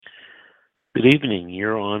Good evening.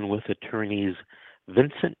 You're on with attorneys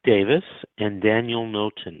Vincent Davis and Daniel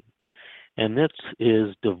Noten, and this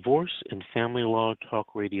is Divorce and Family Law Talk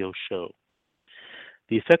Radio Show.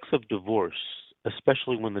 The effects of divorce,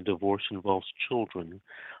 especially when the divorce involves children,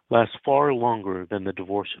 last far longer than the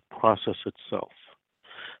divorce process itself.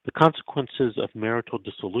 The consequences of marital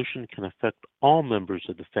dissolution can affect all members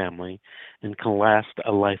of the family and can last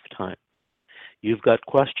a lifetime. You've got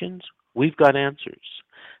questions, we've got answers.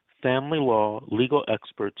 Family law legal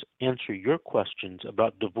experts answer your questions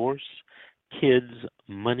about divorce, kids,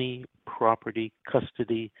 money, property,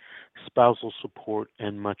 custody, spousal support,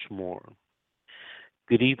 and much more.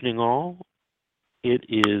 Good evening, all. It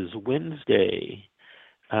is Wednesday,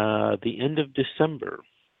 the end of December.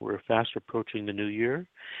 We're fast approaching the new year.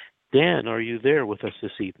 Dan, are you there with us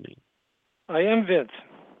this evening? I am, Vince.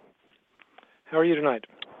 How are you tonight?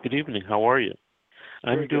 Good evening. How are you?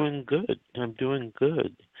 Very I'm doing good. I'm doing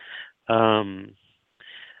good.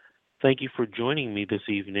 Thank you for joining me this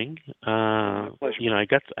evening. My pleasure.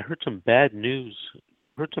 I heard some bad news.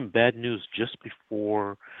 Just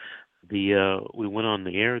before we went on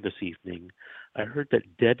the air this evening. I heard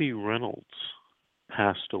that Debbie Reynolds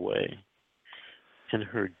passed away, and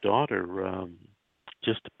her daughter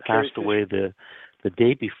just passed away the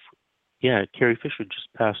day before. Yeah, Carrie Fisher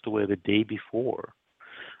just passed away the day before.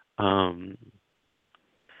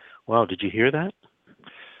 Wow, did you hear that?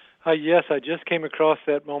 Yes, I just came across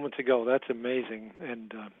that moments ago. That's amazing,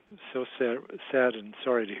 and so sad and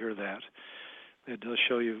sorry to hear that. It does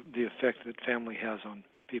show you the effect that family has on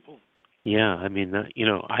people. Yeah, I mean,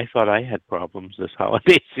 I thought I had problems this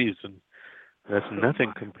holiday season. That's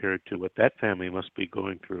nothing compared to what that family must be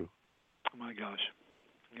going through. Oh my gosh.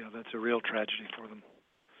 Yeah, that's a real tragedy for them.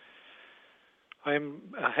 I'm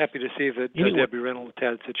happy to see that Debbie Reynolds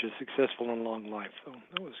had such a successful and long life, so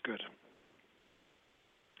that was good.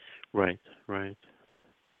 Right.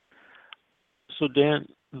 So, Dan,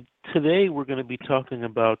 today we're going to be talking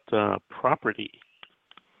about property.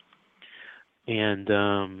 And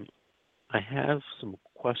I have some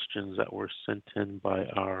questions that were sent in by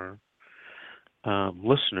our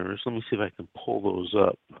listeners. Let me see if I can pull those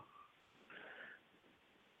up.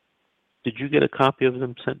 Did you get a copy of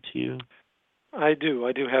them sent to you? I do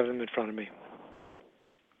have them in front of me.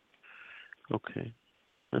 Okay.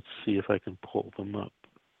 Let's see if I can pull them up.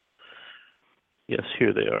 Yes,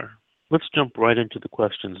 here they are. Let's jump right into the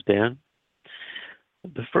questions, Dan.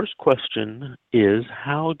 The first question is,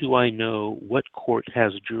 how do I know what court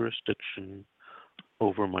has jurisdiction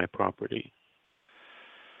over my property?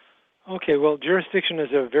 Okay, well, jurisdiction is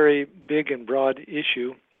a very big and broad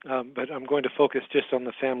issue, but I'm going to focus just on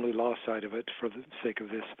the family law side of it for the sake of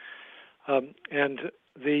this. And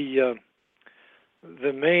the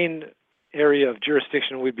main area of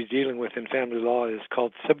jurisdiction we'd be dealing with in family law is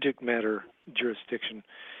called subject matter jurisdiction.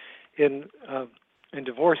 In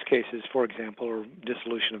divorce cases, for example, or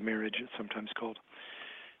dissolution of marriage, it's sometimes called.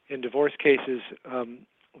 In divorce cases,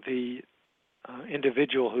 the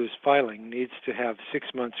individual who's filing needs to have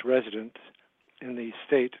 6 months residence in the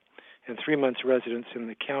state and 3 months residence in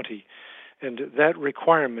the county. And that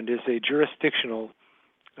requirement is a jurisdictional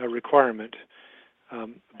requirement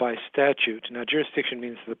by statute. Now, jurisdiction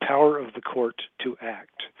means the power of the court to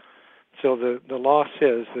act. So the law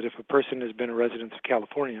says that if a person has been a resident of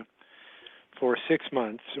California for 6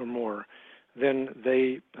 months or more, then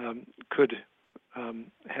they could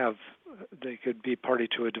be party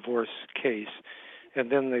to a divorce case,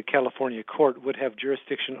 and then the California court would have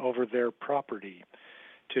jurisdiction over their property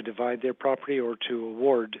to divide their property or to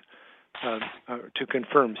award, to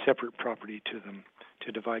confirm separate property to them,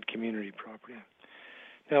 to divide community property.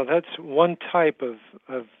 Now, that's one type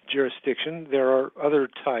of jurisdiction. There are other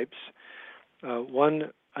types.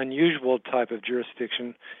 One unusual type of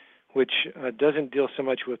jurisdiction, which doesn't deal so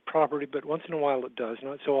much with property, but once in a while it does,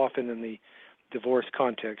 not so often in the divorce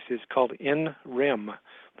context, is called in rem.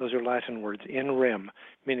 Those are Latin words, in rem,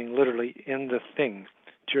 meaning literally in the thing,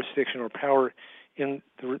 jurisdiction or power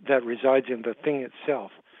that resides in the thing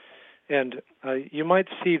itself. And you might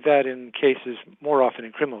see that in cases, more often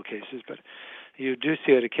in criminal cases, but you do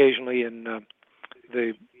see it occasionally in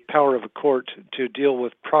the power of a court to deal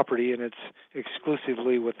with property, and it's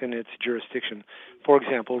exclusively within its jurisdiction. For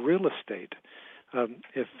example, real estate.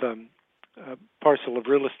 If a parcel of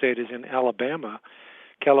real estate is in Alabama,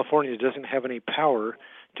 California doesn't have any power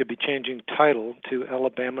to be changing title to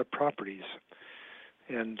Alabama properties.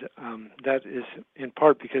 And that is in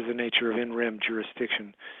part because of the nature of in rem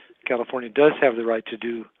jurisdiction. California does have the right to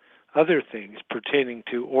do other things pertaining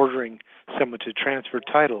to ordering someone to transfer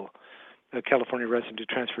title, a California resident to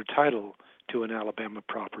transfer title to an Alabama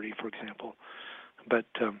property, for example. But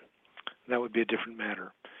That would be a different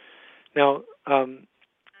matter. Now,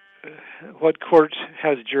 what court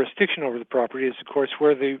has jurisdiction over the property is, of course,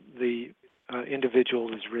 where the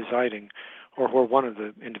individual is residing, or where one of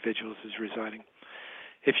the individuals is residing.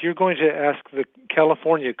 If you're going to ask the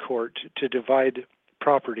California court to divide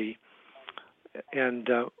property and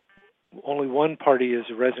only one party is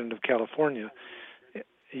a resident of California,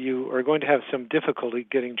 you are going to have some difficulty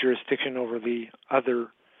getting jurisdiction over the other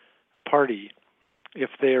party if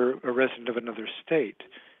they're a resident of another state.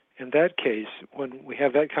 In that case, when we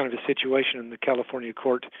have that kind of a situation and the California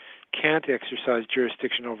court can't exercise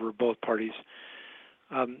jurisdiction over both parties,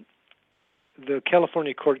 the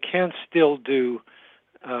California court can still do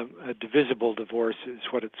a divisible divorce, is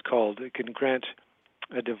what it's called. It can grant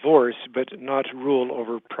a divorce but not rule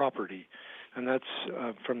over property. And that's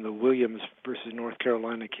from the Williams versus North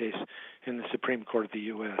Carolina case in the Supreme Court of the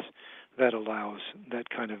U.S. That allows that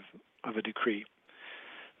kind of a decree.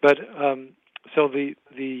 But so the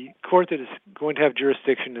court that is going to have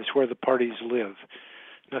jurisdiction is where the parties live.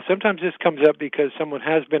 Now, sometimes this comes up because someone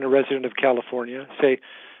has been a resident of California. Say,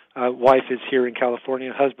 wife is here in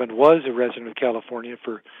California, husband was a resident of California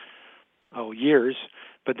for years,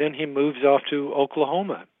 but then he moves off to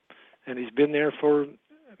Oklahoma, and he's been there for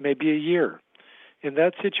maybe a year. In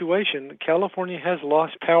that situation, California has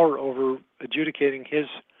lost power over adjudicating his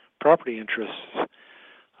property interests,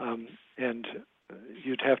 and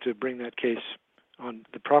you'd have to bring that case on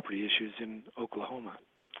the property issues in Oklahoma.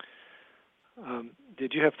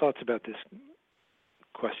 Did you have thoughts about this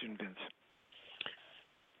question, Vince?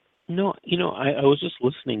 No, I was just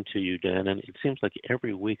listening to you, Dan, and it seems like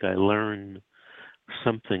every week I learn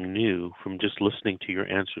something new from just listening to your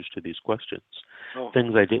answers to these questions.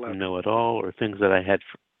 Things I didn't know at all, or things that I had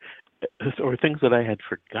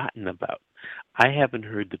forgotten about. I haven't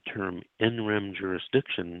heard the term in rem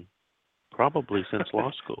jurisdiction probably since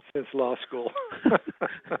law school. Since law school.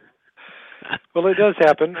 Well, it does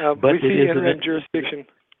happen. We see in rem jurisdiction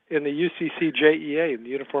in the UCCJEA, in the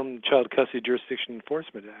Uniform Child Custody Jurisdiction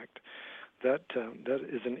Enforcement Act. That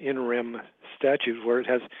is an in rem statute where it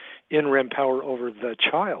has in rem power over the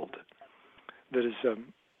child that is a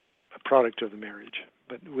product of the marriage.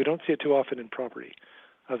 But we don't see it too often in property,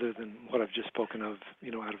 other than what I've just spoken of,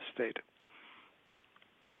 out of state.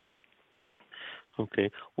 Okay.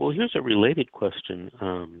 Well, here's a related question,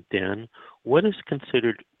 Dan. What is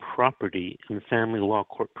considered property in family law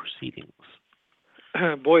court proceedings?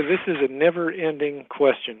 Boy, this is a never-ending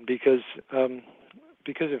question because of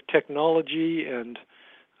technology and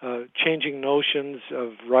changing notions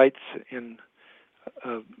of rights in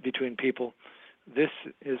between people. This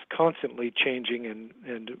is constantly changing,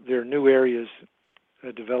 and there are new areas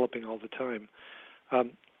developing all the time.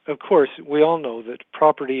 Of course, we all know that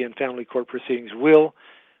property in family court proceedings will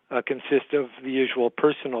consist of the usual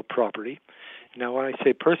personal property. Now, when I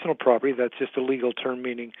say personal property, that's just a legal term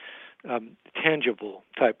meaning tangible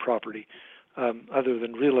type property, other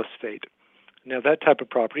than real estate. Now, that type of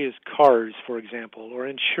property is cars, for example, or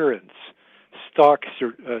insurance, stock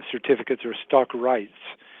certificates or stock rights,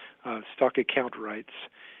 stock account rights,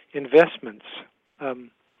 investments.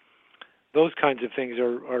 Those kinds of things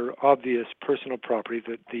are obvious personal property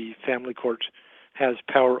that the family court has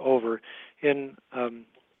power over in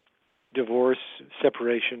divorce,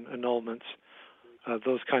 separation, annulments,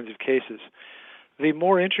 those kinds of cases. The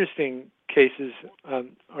more interesting cases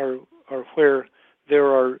are where there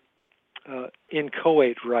are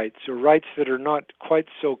inchoate rights, or rights that are not quite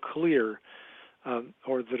so clear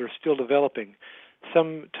or that are still developing.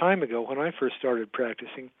 Some time ago, when I first started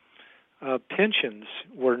practicing, pensions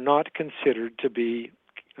were not considered to be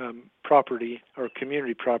property or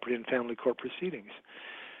community property in family court proceedings.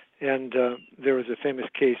 And there was a famous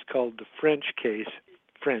case called the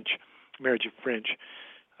marriage of French,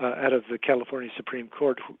 out of the California Supreme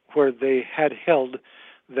Court, where they had held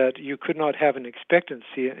that you could not have an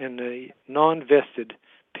expectancy in a non-vested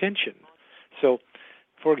pension. So,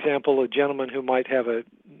 for example, a gentleman who might have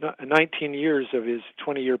 19 years of his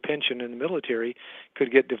 20-year pension in the military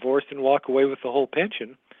could get divorced and walk away with the whole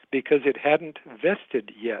pension because it hadn't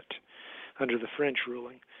vested yet under the French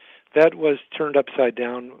ruling. That was turned upside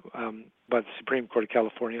down by the Supreme Court of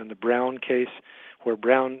California in the Brown case, where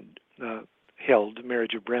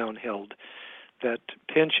marriage of Brown held that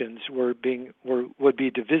pensions would be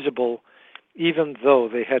divisible even though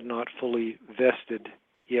they had not fully vested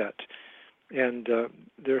yet. And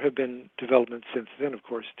there have been developments since then, of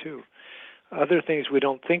course, too. Other things we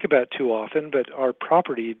don't think about too often, but are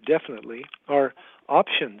property definitely, are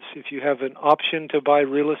options. If you have an option to buy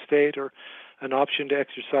real estate or an option to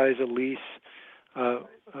exercise a lease,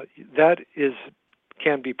 that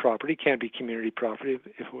can be property, can be community property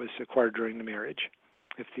if it was acquired during the marriage,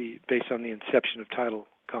 based on the inception of title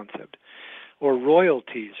concept. Or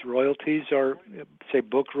royalties. Royalties are, say,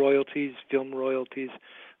 book royalties, film royalties,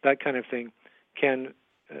 that kind of thing can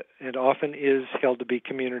and often is held to be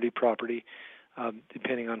community property,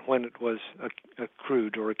 depending on when it was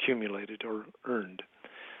accrued or accumulated or earned.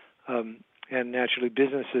 And naturally,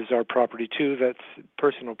 businesses are property too. That's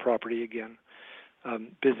personal property again.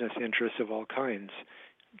 Business interests of all kinds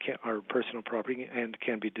are personal property and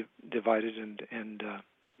can be divided and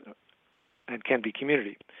can be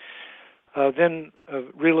community. Then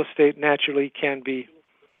real estate naturally can be,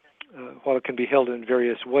 while it can be held in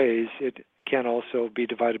various ways, it can also be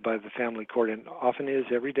divided by the family court, and often is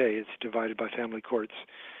every day. It's divided by family courts,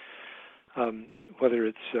 whether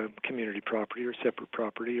it's community property or separate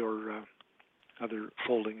property or other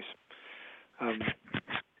holdings. And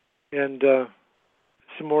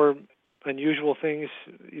some more unusual things,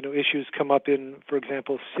 issues come up in, for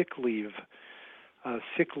example, sick leave.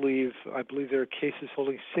 Sick leave, I believe there are cases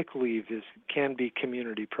holding sick leave can be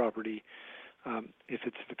community property if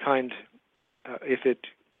it's the kind, if it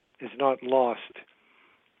is not lost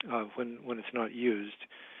when it's not used.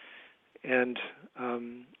 And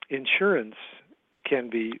insurance can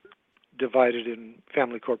be divided in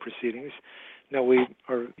family court proceedings. Now, we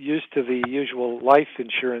are used to the usual life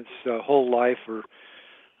insurance, whole life or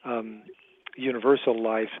universal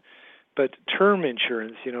life, but term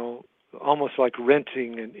insurance, almost like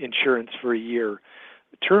renting insurance for a year.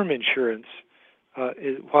 Term insurance,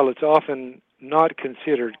 while it's often not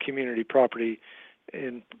considered community property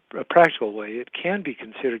in a practical way, it can be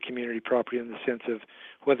considered community property in the sense of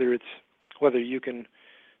whether you can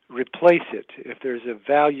replace it if there's a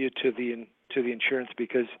value to the insurance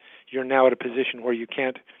because you're now at a position where you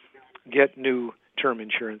can't get new term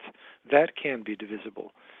insurance. That can be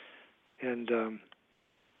divisible. And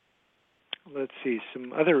let's see,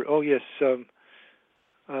 some other,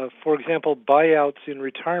 for example, buyouts in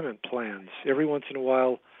retirement plans. Every once in a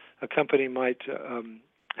while, a company might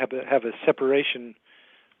have a separation,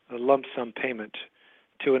 a lump sum payment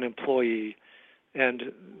to an employee,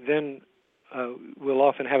 and then we'll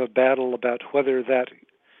often have a battle about whether that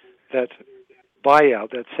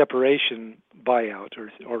buyout, that separation buyout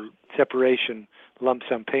or separation lump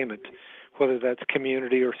sum payment, whether that's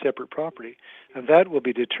community or separate property. And that will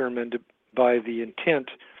be determined by the intent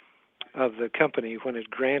of the company when it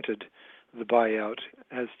granted the buyout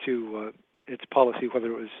as to its policy, whether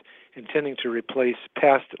it was intending to replace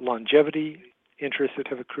past longevity interests that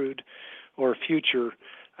have accrued or future,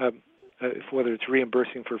 whether it's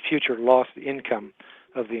reimbursing for future lost income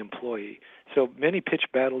of the employee. So many pitch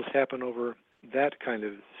battles happen over that kind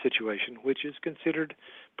of situation, which is considered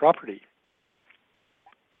property.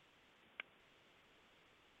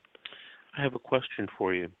 I have a question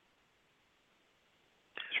for you.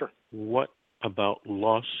 Sure. What about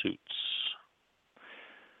lawsuits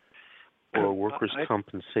or workers'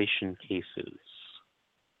 compensation cases?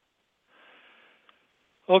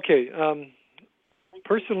 Okay.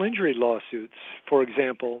 Personal injury lawsuits, for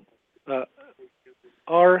example,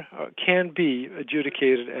 can be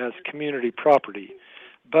adjudicated as community property.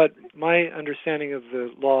 But my understanding of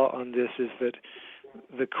the law on this is that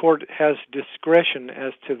the court has discretion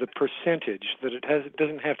as to the percentage, that it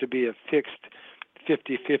doesn't have to be a fixed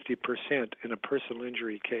 50% in a personal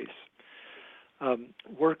injury case.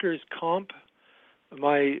 Workers' comp,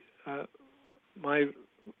 my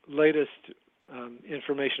latest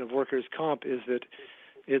information of workers' comp is that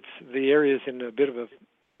it's the area is in a bit of a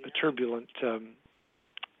turbulent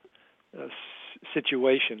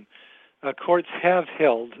situation. Courts have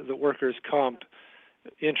held that workers' comp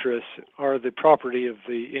interests are the property of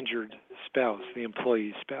the injured spouse, the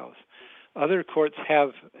employee's spouse. Other courts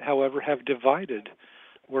have, however, divided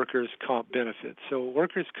workers' comp benefits. So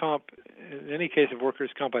workers' comp, in any case of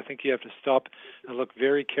workers' comp, I think you have to stop and look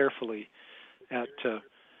very carefully at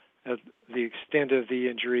the extent of the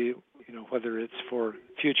injury, whether it's for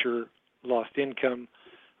future lost income,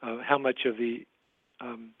 how much of the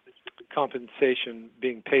compensation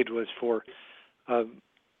being paid was for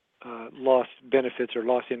lost benefits or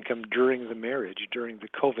lost income during the marriage, during the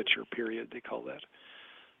coverture period, they call that.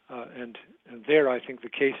 And there, I think the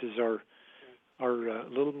cases are a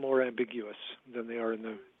little more ambiguous than they are in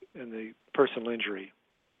the personal injury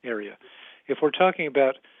area. If we're talking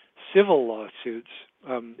about civil lawsuits,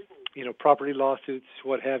 property lawsuits,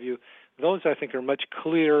 what have you, those I think are much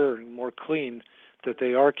clearer and more clean that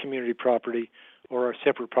they are community property or are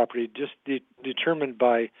separate property, just determined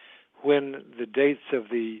by when the dates of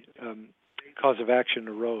the cause of action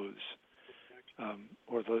arose,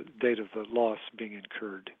 or the date of the loss being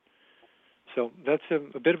incurred. So that's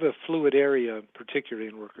a bit of a fluid area, particularly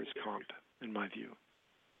in workers' comp, in my view.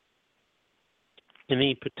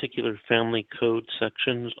 Any particular family code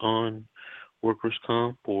sections on workers'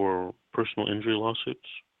 comp or personal injury lawsuits?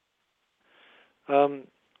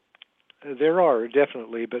 There are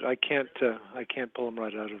definitely, but I can't pull them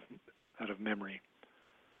right out of memory.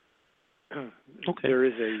 Okay. There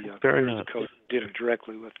is a code dealing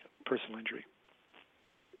directly with personal injury.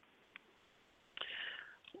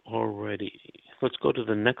 Alrighty. Let's go to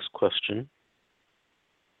the next question.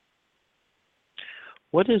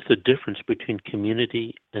 What is the difference between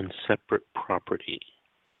community and separate property?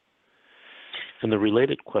 And the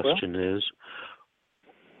related question is,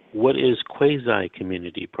 what is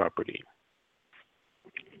quasi-community property?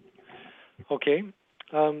 Okay.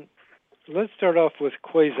 Let's start off with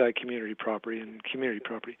quasi-community property and community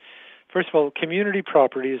property. First of all, community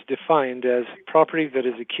property is defined as property that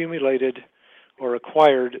is accumulated or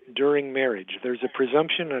acquired during marriage. There's a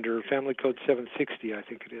presumption under Family Code 760, I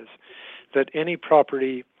think it is, that any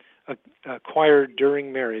property acquired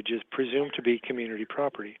during marriage is presumed to be community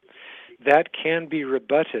property. That can be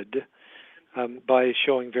rebutted by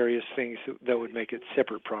showing various things that would make it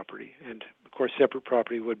separate property. And, of course, separate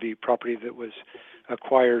property would be property that was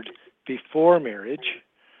acquired before marriage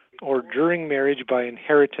or during marriage by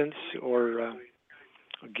inheritance or a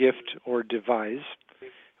gift or devise,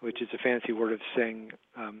 which is a fancy word of saying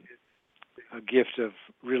a gift of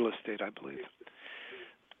real estate, I believe.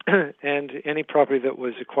 And any property that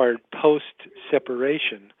was acquired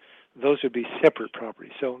post-separation, those would be separate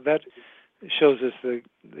property. So that shows us the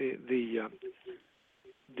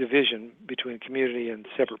division between community and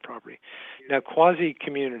separate property. Now,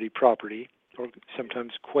 quasi-community property, or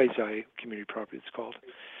sometimes quasi-community property it's called,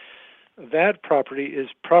 that property is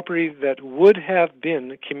property that would have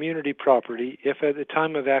been community property if at the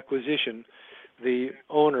time of acquisition the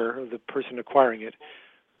owner, or the person acquiring it,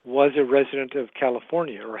 was a resident of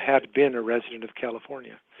California or had been a resident of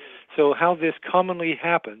California. So how this commonly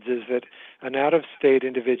happens is that an out-of-state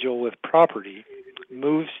individual with property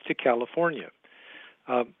moves to California.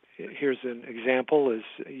 Here's an example: is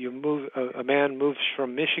a man moves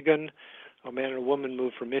from Michigan, a man and a woman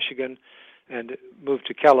move from Michigan, and move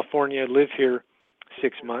to California, live here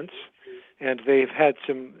 6 months, and they had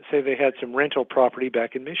some rental property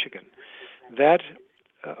back in Michigan. That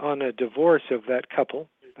on a divorce of that couple,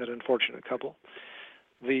 that unfortunate couple,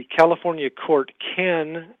 the California court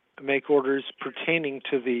can make orders pertaining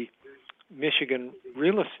to the Michigan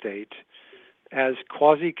real estate as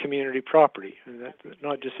quasi-community property, and that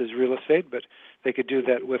not just as real estate, but they could do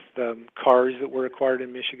that with cars that were acquired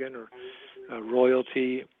in Michigan or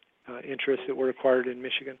royalty interests that were acquired in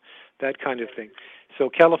Michigan, that kind of thing. So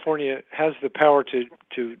California has the power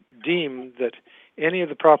to deem that any of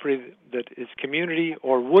the property that is community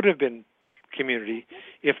or would have been community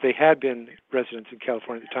if they had been residents in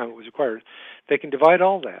California at the time it was acquired, they can divide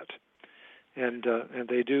all that, and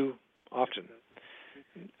they do often.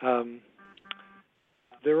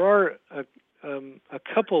 There are a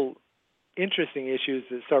couple interesting issues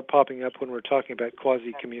that start popping up when we're talking about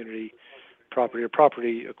quasi-community property or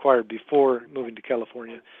property acquired before moving to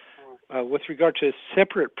California. With regard to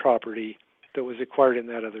separate property that was acquired in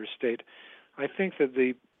that other state, I think that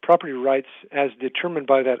the property rights as determined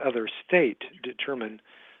by that other state determine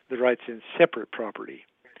the rights in separate property.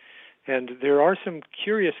 And there are some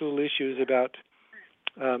curious little issues about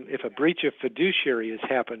if a breach of fiduciary has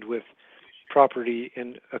happened with property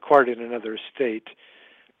acquired in another state,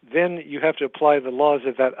 then you have to apply the laws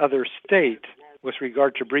of that other state with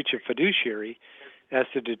regard to breach of fiduciary as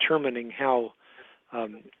to determining how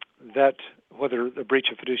whether the breach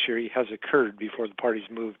of fiduciary has occurred before the parties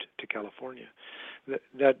moved to California.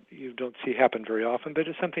 That you don't see happen very often, but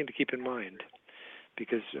it's something to keep in mind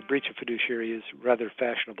because a breach of fiduciary is rather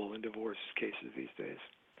fashionable in divorce cases these days.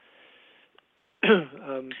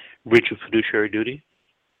 Breach of fiduciary duty?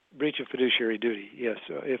 Breach of fiduciary duty, yes.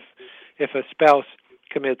 So if a spouse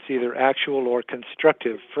commits either actual or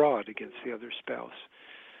constructive fraud against the other spouse,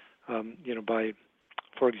 by,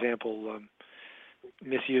 for example,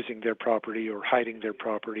 misusing their property or hiding their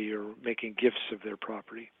property or making gifts of their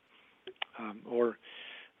property.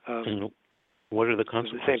 And what are the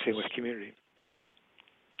consequences? The same thing with community.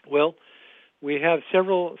 Well, we have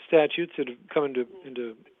several statutes that have come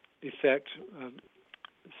into effect,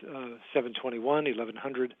 721,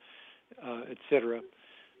 1100, etc.,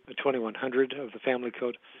 2100 of the Family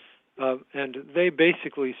Code, and they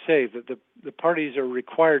basically say that the parties are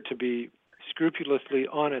required to be scrupulously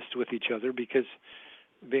honest with each other because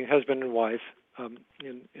being husband and wife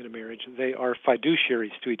in a marriage, they are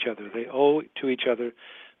fiduciaries to each other. They owe to each other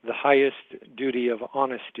the highest duty of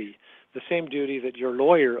honesty the same duty that your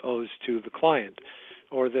lawyer owes to the client,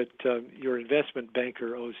 or that your investment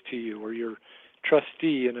banker owes to you, or your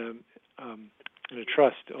trustee in a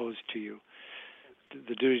trust owes to you.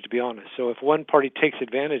 The duty to be honest. So if one party takes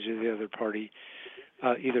advantage of the other party,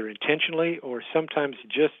 either intentionally or sometimes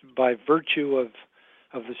just by virtue of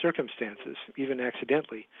the circumstances, even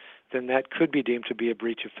accidentally, then that could be deemed to be a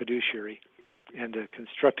breach of fiduciary and a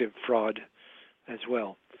constructive fraud as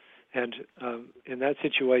well. And in that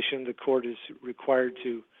situation, the court is required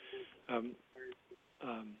to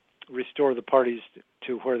restore the parties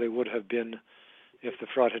to where they would have been if the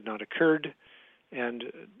fraud had not occurred, and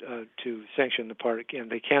to sanction the party. And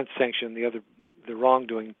they can't sanction the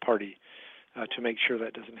wrongdoing party to make sure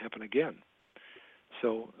that doesn't happen again.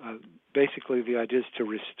 So basically, the idea is to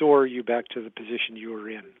restore you back to the position you were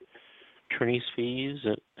in. Attorney's fees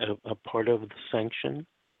a part of the sanction?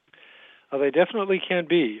 They definitely can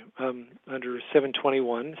be under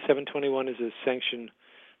 721. 721 is a sanction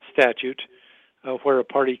statute where a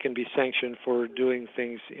party can be sanctioned for doing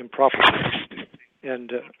things improperly,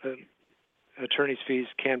 and attorney's fees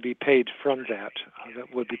can be paid from that.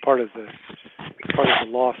 That would be part of the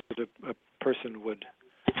loss that a person would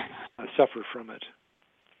suffer from it.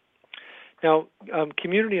 Now,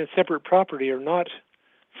 community and separate property are not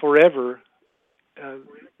forever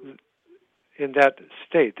in that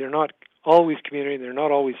state. They're not always community, and they're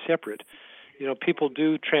not always separate. You know, people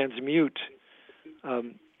do transmute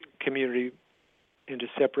community into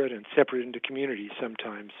separate and separate into community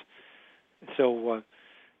sometimes. So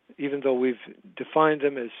even though we've defined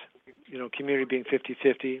them as, you know, community being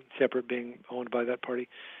 50-50, separate being owned by that party,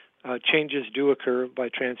 changes do occur by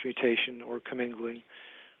transmutation or commingling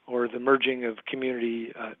or the merging of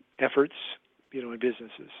community efforts, you know, in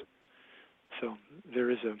businesses. So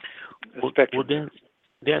there is a spectrum. Well,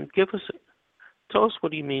 Dan, tell us,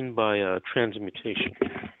 what do you mean by transmutation?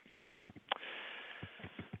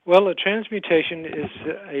 Well, a transmutation is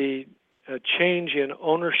a change in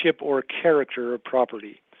ownership or character of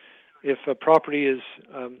property. If a property is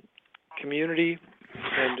community,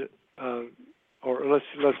 and or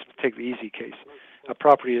let's take the easy case, a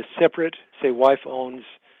property is separate. Say, wife owns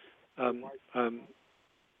an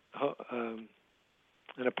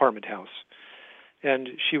apartment house, and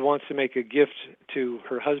she wants to make a gift to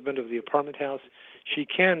her husband of the apartment house. She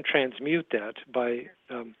can transmute that by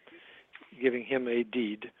giving him a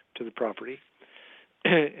deed to the property,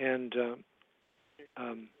 and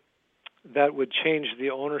that would change the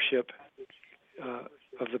ownership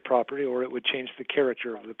of the property, or it would change the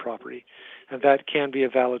character of the property, and that can be a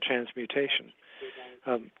valid transmutation.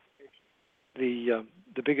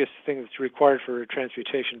 The biggest thing that's required for a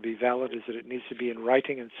transmutation to be valid is that it needs to be in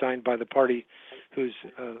writing and signed by the party who's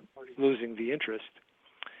losing the interest,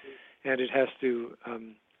 and it has to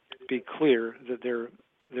be clear that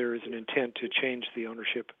there is an intent to change the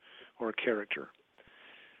ownership or character.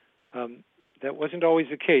 That wasn't always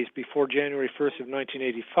the case. Before January 1st of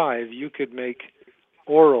 1985, you could make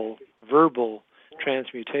oral, verbal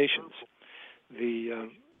transmutations.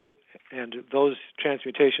 And those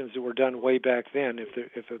transmutations that were done way back then,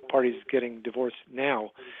 if a party's getting divorced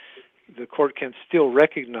now, the court can still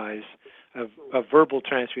recognize a verbal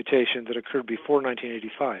transmutation that occurred before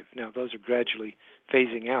 1985. Now, those are gradually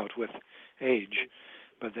phasing out with age,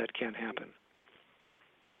 but that can happen.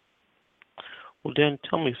 Well, Dan,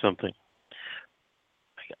 tell me something.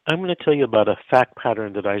 I'm going to tell you about a fact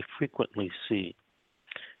pattern that I frequently see,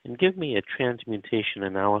 and give me a transmutation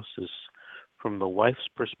analysis from the wife's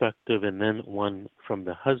perspective and then one from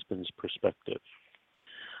the husband's perspective.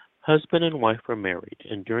 Husband and wife are married,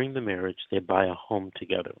 and during the marriage, they buy a home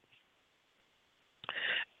together.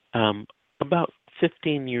 About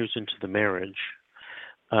 15 years into the marriage,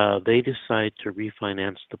 they decide to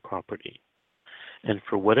refinance the property. And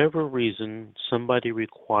for whatever reason, somebody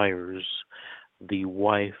requires the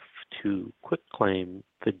wife to quitclaim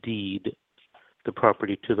the deed, the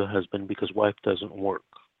property, to the husband because wife doesn't work.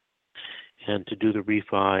 And to do the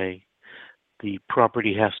refi, the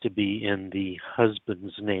property has to be in the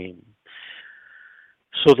husband's name.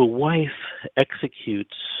 So the wife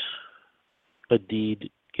executes a deed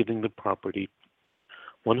giving the property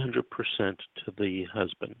 100% to the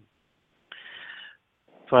husband.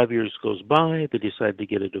 5 years goes by, they decide to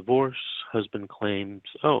get a divorce. Husband claims,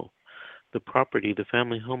 the property, the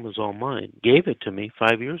family home is all mine. Gave it to me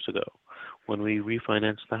 5 years ago when we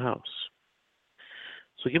refinanced the house.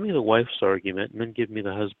 So give me the wife's argument and then give me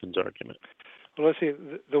the husband's argument. Well, let's see.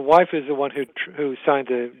 The wife is the one who signed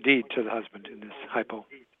the deed to the husband in this hypo,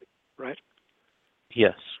 right?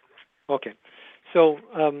 Yes. Okay. So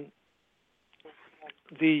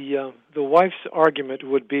the wife's argument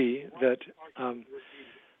would be that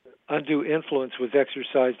undue influence was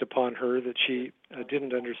exercised upon her, that she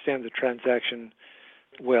didn't understand the transaction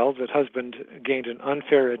well, that husband gained an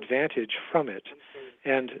unfair advantage from it.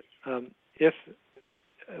 And if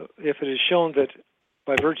it is shown that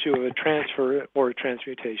by virtue of a transfer or a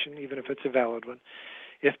transmutation, even if it's a valid one,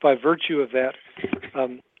 if by virtue of that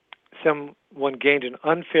someone gained an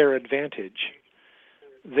unfair advantage,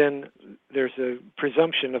 then there's a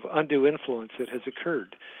presumption of undue influence that has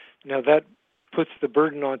occurred. Now that puts the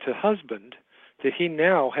burden onto husband, that he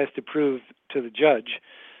now has to prove to the judge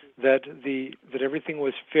that everything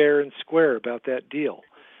was fair and square about that deal,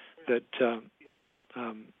 that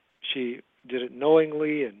she did it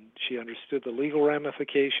knowingly and she understood the legal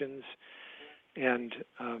ramifications, and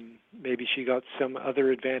maybe she got some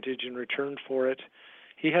other advantage in return for it.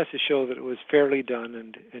 He has to show that it was fairly done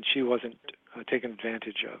and she wasn't taken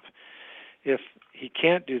advantage of. If he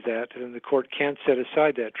can't do that, then the court can't set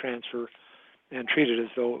aside that transfer and treat it as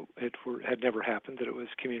though it had never happened, that it was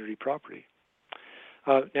community property.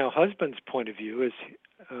 Now, husband's point of view is,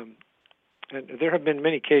 and there have been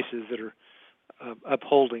many cases that are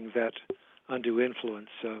upholding that undue influence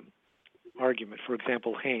argument. For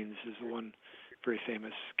example, Haynes is one very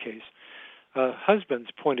famous case. Husband's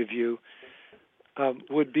point of view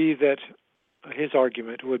would be that his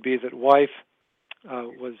argument would be that wife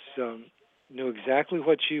knew exactly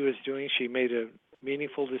what she was doing. She made a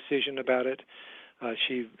meaningful decision about it.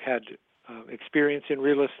 She had experience in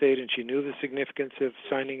real estate, and she knew the significance of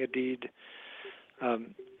signing a deed.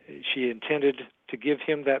 She intended to give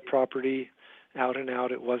him that property out and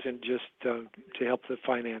out. It wasn't just to help the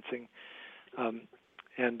financing.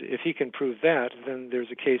 And if he can prove that, then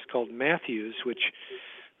there's a case called Matthews, which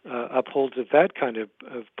upholds of that kind of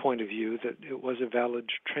point of view, that it was a valid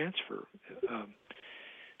transfer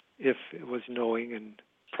if it was knowing and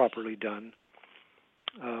properly done.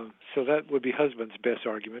 So that would be husband's best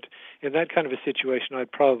argument. In that kind of a situation,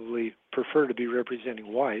 I'd probably prefer to be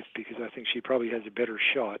representing wife, because I think she probably has a better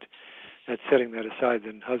shot at setting that aside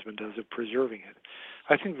than husband does of preserving it.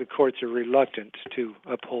 I think the courts are reluctant to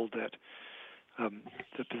uphold that,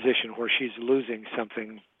 the position where she's losing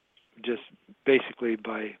something just basically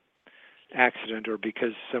by accident, or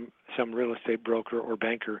because some real estate broker or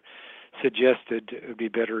banker suggested it would be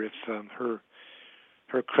better if her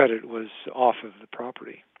credit was off of the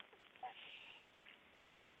property.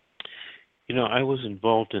 You know, I was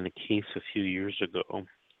involved in a case a few years ago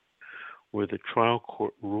where the trial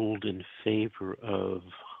court ruled in favor of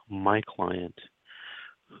my client,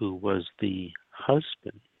 who was the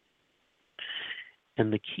husband.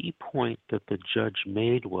 And the key point that the judge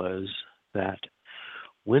made was that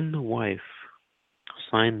when the wife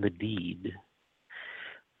signed the deed,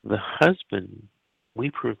 the husband, we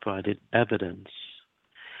provided evidence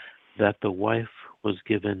that the wife was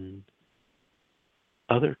given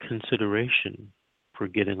other consideration for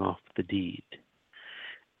getting off the deed.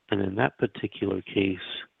 And in that particular case,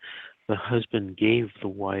 the husband gave the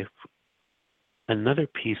wife another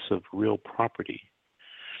piece of real property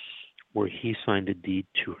where he signed a deed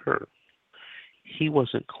to her. He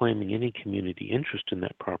wasn't claiming any community interest in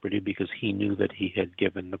that property because he knew that he had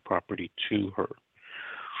given the property to her.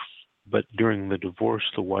 But during the divorce,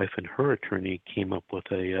 the wife and her attorney came up with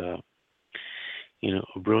a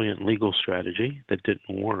brilliant legal strategy that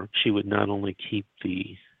didn't work. She would not only keep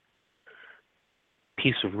the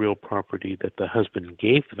piece of real property that the husband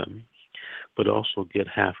gave them, but also get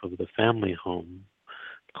half of the family home,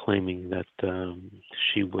 claiming that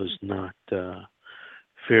she was not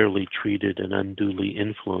fairly treated and unduly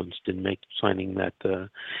influenced in signing that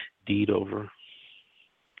deed over.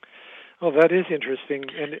 Well, that is interesting,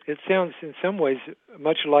 and it sounds in some ways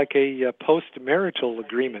much like a post-marital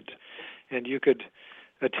agreement, and you could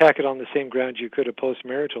attack it on the same ground you could a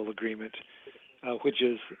post-marital agreement, which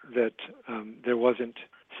is that there wasn't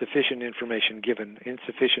sufficient information given,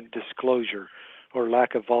 insufficient disclosure, or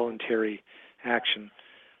lack of voluntary action.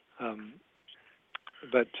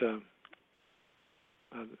 But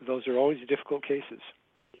those are always difficult cases,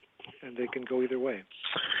 and they can go either way.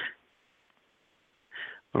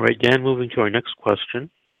 All right, Dan, moving to our next question.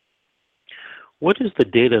 What is the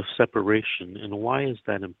date of separation, and why is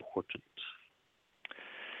that important?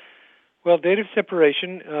 Well, date of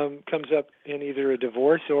separation comes up in either a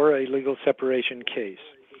divorce or a legal separation case.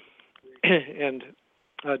 And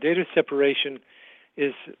date of separation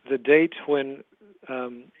is the date when,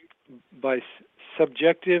 by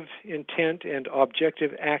subjective intent and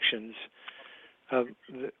objective actions,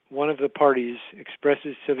 one of the parties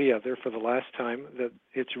expresses to the other for the last time that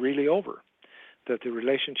it's really over, that the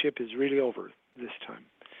relationship is really over this time.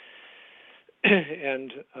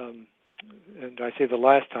 And and I say the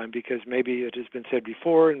last time because maybe it has been said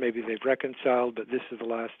before and maybe they've reconciled, but this is the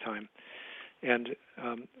last time. And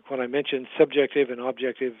when I mention subjective and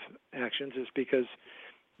objective actions, is because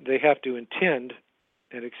they have to intend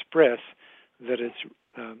and express that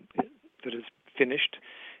it's finished,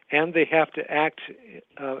 and they have to act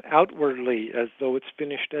outwardly as though it's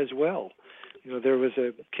finished as well. There was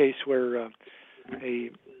a case where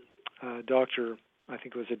a doctor, I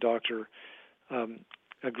think it was a doctor,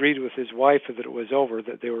 agreed with his wife that it was over,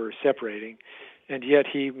 that they were separating, and yet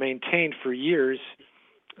he maintained for years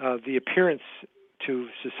the appearance to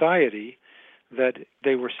society that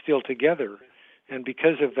they were still together. And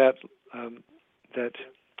because of that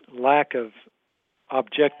lack of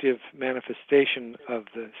objective manifestation of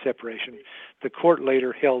the separation, the court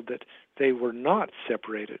later held that they were not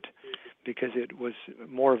separated because it was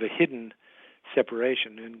more of a hidden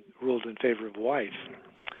separation and ruled in favor of wife.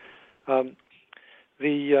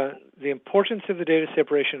 The importance of the date of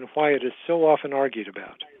separation and why it is so often argued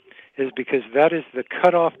about is because that is the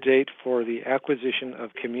cutoff date for the acquisition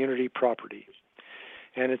of community property.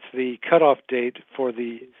 And it's the cutoff date for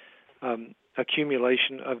the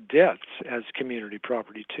accumulation of debts as community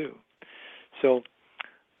property, too. So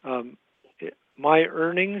my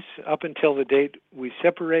earnings, up until the date we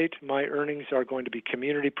separate, my earnings are going to be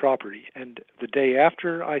community property. And the day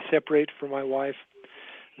after I separate from my wife,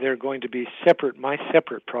 they're going to be my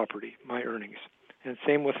separate property, my earnings. And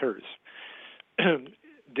same with hers.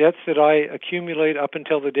 Debts that I accumulate up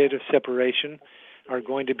until the date of separation are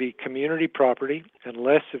going to be community property,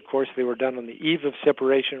 unless, of course, they were done on the eve of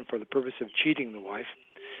separation for the purpose of cheating the wife.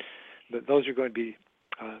 But those are going to be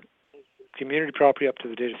community property up to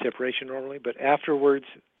the date of separation normally. But afterwards,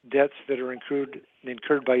 debts that are incurred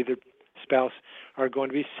by either spouse are going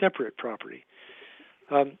to be separate property.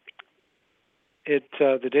 The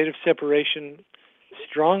date of separation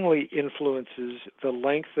strongly influences the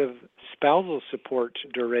length of spousal support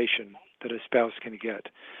duration that a spouse can get.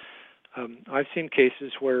 I've seen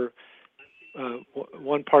cases where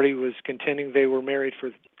one party was contending they were married for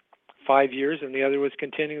 5 years and the other was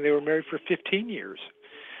contending they were married for 15 years.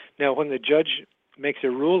 Now, when the judge makes a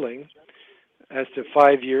ruling as to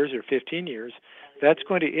 5 years or 15 years, that's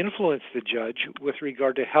going to influence the judge with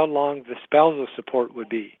regard to how long the spousal support would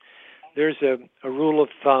be. There's a rule of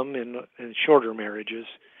thumb in shorter marriages,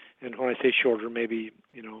 and when I say shorter, maybe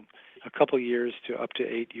a couple years to up to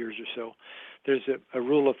 8 years or so. There's a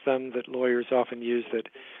rule of thumb that lawyers often use that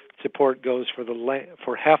support goes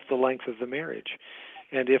for half the length of the marriage.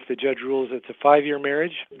 And if the judge rules it's a 5-year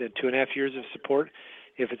marriage, then 2.5 years of support.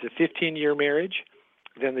 If it's a 15-year marriage,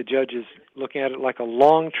 then the judge is looking at it like a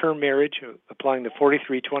long-term marriage, applying the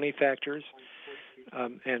 43-20 factors,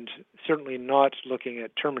 and certainly not looking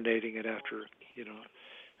at terminating it after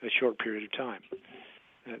a short period of time.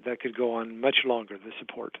 That could go on much longer, the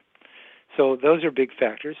support. So those are big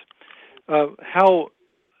factors. How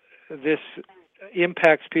this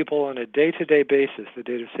impacts people on a day-to-day basis, the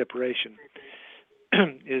date of separation,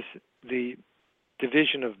 is the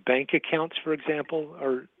division of bank accounts, for example,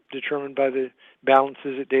 are determined by the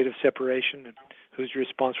balances at date of separation, and who's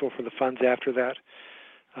responsible for the funds after that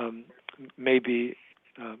may be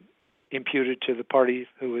imputed to the party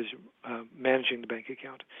who is managing the bank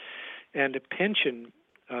account. And pension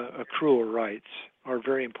accrual rights are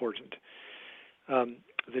very important.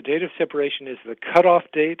 The date of separation is the cutoff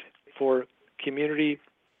date for community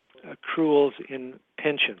accruals in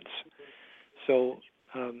pensions. So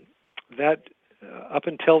that up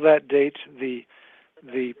until that date,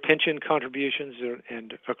 the pension contributions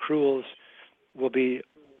and accruals will be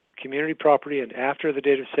community property, and after the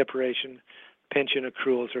date of separation, pension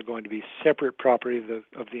accruals are going to be separate property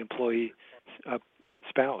of the employee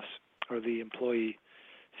spouse or the employee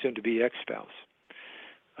soon-to-be ex-spouse.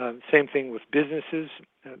 Same thing with businesses.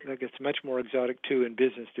 That gets much more exotic too in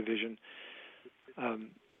business division.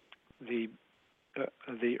 The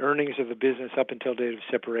earnings of the business up until date of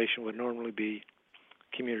separation would normally be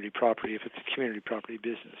community property if it's a community property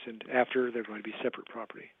business, and after they're going to be separate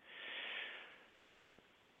property.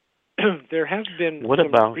 There have been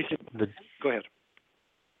Go ahead.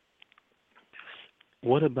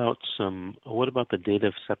 What about the date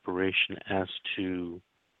of separation as to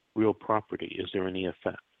real property? Is there any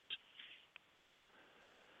effect?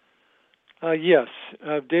 Yes.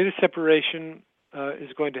 Date of separation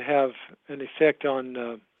is going to have an effect on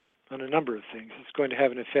a number of things. It's going to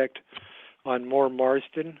have an effect on more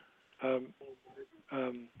Marsden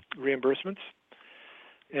reimbursements,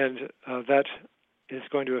 and that is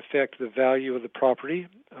going to affect the value of the property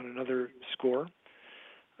on another score,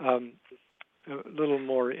 a little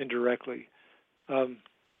more indirectly. On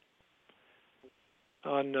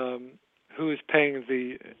who is paying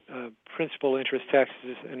the principal, interest,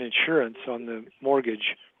 taxes, and insurance on the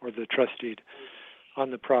mortgage or the trust deed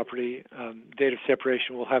on the property. Date of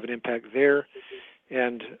separation will have an impact there,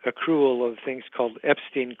 and accrual of things called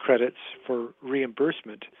Epstein credits for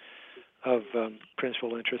reimbursement of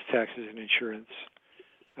principal, interest, taxes, and insurance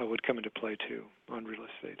would come into play too on real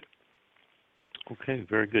estate. Okay,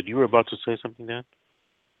 very good. You were about to say something, Dan?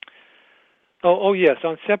 Oh yes.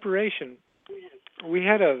 On separation, we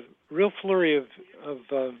had a real flurry of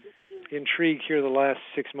intrigue here the last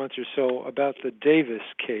 6 months or so about the Davis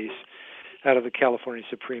case out of the California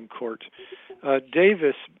Supreme Court.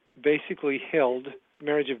 Davis basically held,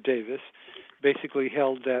 marriage of Davis, basically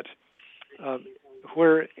held that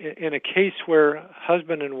where in a case where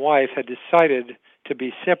husband and wife had decided to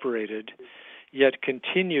be separated, yet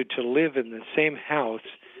continued to live in the same house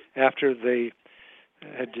after they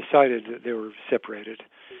had decided that they were separated,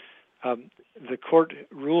 the court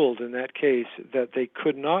ruled in that case that they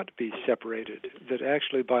could not be separated, that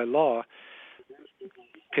actually by law,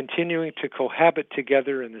 continuing to cohabit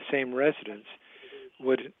together in the same residence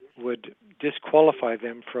would disqualify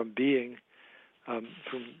them from being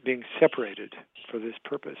separated for this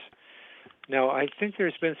purpose. Now, I think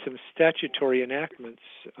there's been some statutory enactments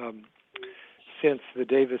since the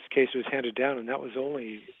Davis case was handed down, and that was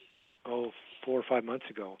only 4 or 5 months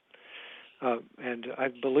ago. And I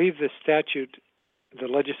believe the statute, the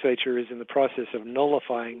legislature is in the process of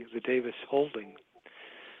nullifying the Davis holding.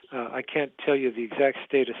 I can't tell you the exact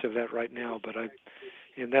status of that right now, but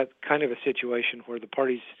in that kind of a situation where the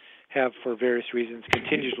parties have, for various reasons,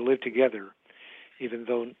 continued to live together, even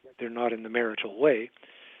though they're not in the marital way,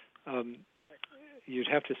 you'd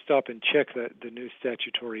have to stop and check the new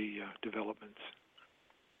statutory developments.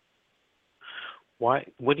 What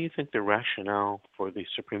do you think the rationale for the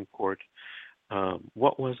Supreme Court?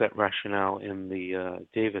 What was that rationale in the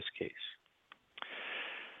Davis case?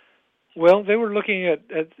 Well, they were looking at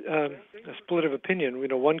a split of opinion.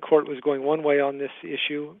 One court was going one way on this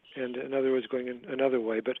issue, and another was going another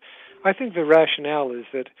way. But I think the rationale is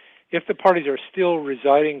that if the parties are still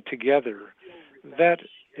residing together, that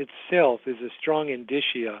itself is a strong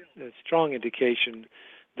indicia, a strong indication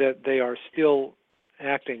that they are still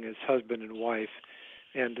acting as husband and wife.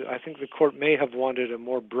 And I think the court may have wanted a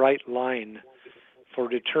more bright line for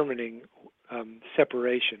determining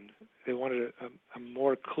separation. They wanted a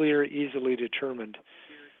more clear, easily determined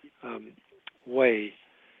way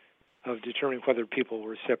of determining whether people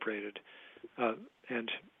were separated. And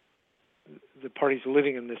the parties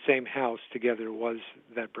living in the same house together was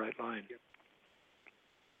that bright line.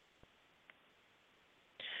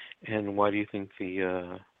 And why do you think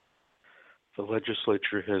the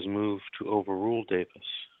legislature has moved to overrule Davis?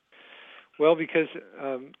 Well, because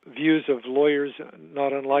views of lawyers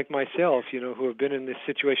not unlike myself, who have been in this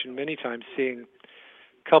situation many times, seeing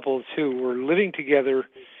couples who were living together,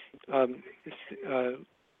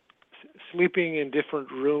 sleeping in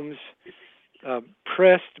different rooms,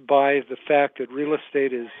 pressed by the fact that real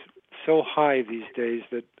estate is so high these days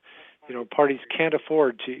that parties can't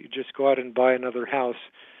afford to just go out and buy another house.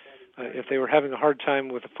 If they were having a hard time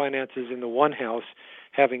with the finances in the one house,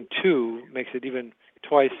 having two makes it even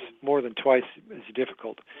more than twice as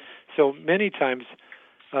difficult. So many times,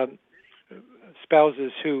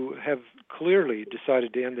 spouses who have clearly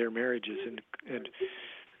decided to end their marriages and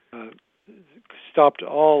stopped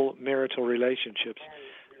all marital relationships,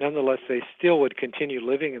 nonetheless, they still would continue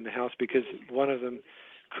living in the house because one of them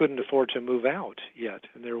couldn't afford to move out yet,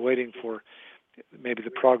 and they're waiting for maybe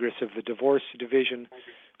the progress of the divorce division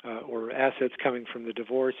or assets coming from the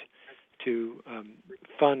divorce to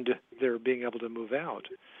fund their being able to move out.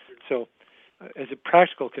 So as a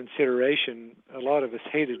practical consideration, a lot of us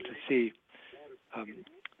hated to see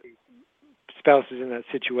spouses in that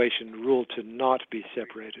situation ruled to not be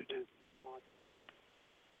separated.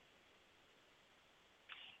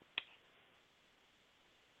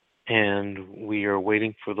 And we are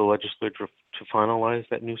waiting for the legislature to finalize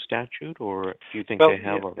that new statute, or do you think they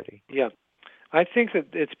have already? Yeah. I think that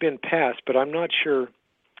it's been passed, but I'm not sure.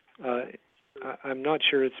 I'm not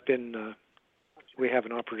sure it's been. We have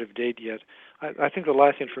an operative date yet. I think the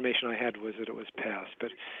last information I had was that it was passed,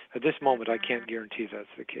 but at this moment I can't guarantee that's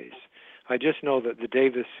the case. I just know that the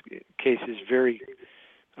Davis case is very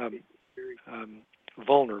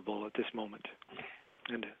vulnerable at this moment,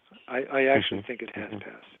 and I actually think it has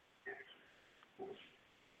passed.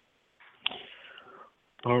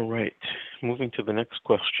 All right. Moving to the next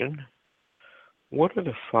question. What are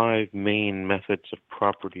the 5 main methods of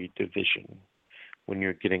property division when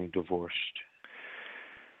you're getting divorced?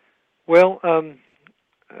 Well,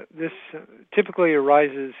 this typically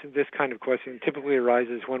arises. This kind of question typically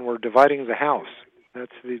arises when we're dividing the house.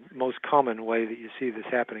 That's the most common way that you see this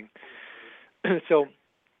happening. So,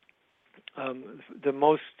 the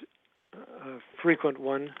most frequent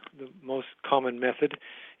one, the most common method,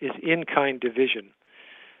 is in-kind division.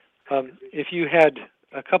 If you had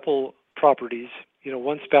a couple properties,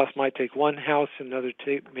 one spouse might take one house, another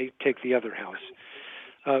may take the other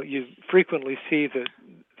house. You frequently see that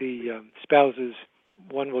the spouses,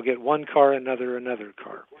 one will get one car, another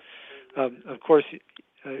car. Of course,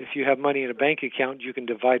 if you have money in a bank account, you can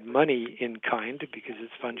divide money in kind because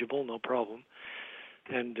it's fungible, no problem.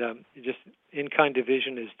 And just in-kind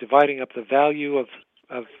division is dividing up the value of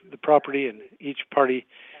the property and each party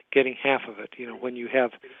getting half of it. When you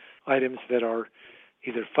have items that are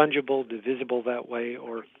either fungible, divisible that way,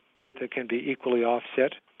 or that can be equally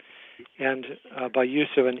offset. And by use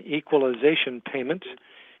of an equalization payment,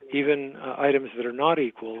 even items that are not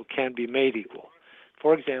equal can be made equal.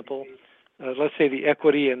 For example, let's say the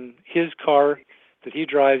equity in his car that he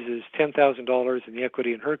drives is $10,000 and the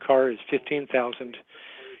equity in her car is $15,000.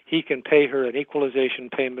 He can pay her an equalization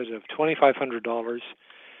payment of $2,500,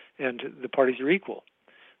 and the parties are equal.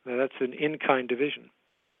 Now, that's an in-kind division.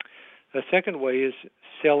 The second way is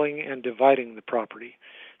selling and dividing the property,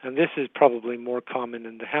 and this is probably more common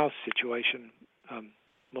in the house situation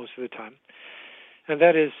most of the time. And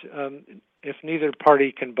that is if neither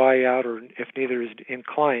party can buy out, or if neither is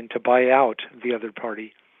inclined to buy out the other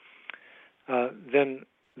party, then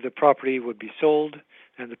the property would be sold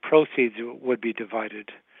and the proceeds would be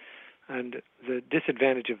divided. And the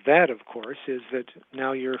disadvantage of that, of course, is that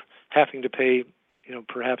now you're having to pay,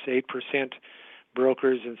 perhaps 8%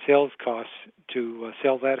 brokers and sales costs to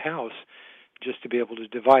sell that house just to be able to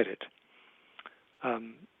divide it.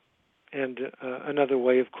 And another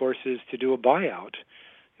way, of course, is to do a buyout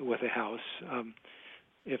with a house.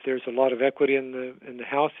 If there's a lot of equity in the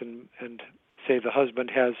house, and say the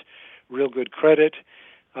husband has real good credit,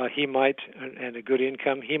 he might, and a good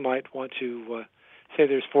income, he might want to say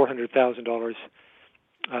there's $400,000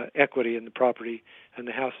 equity in the property, and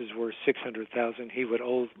the house is worth $600,000. He would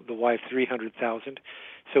owe the wife $300,000,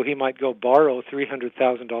 so he might go borrow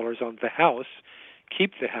 $300,000 on the house,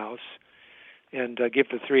 keep the house, and give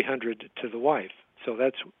the $300,000 to the wife. So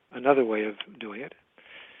that's another way of doing it.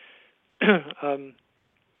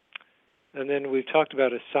 And then we've talked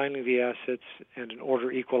about assigning the assets and an order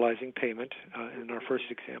equalizing payment in our first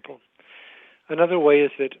example. Another way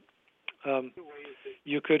is that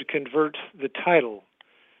you could convert the title.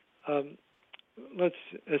 Let's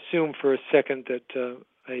assume for a second that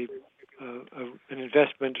an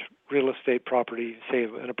investment real estate property, say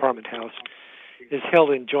an apartment house, is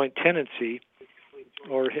held in joint tenancy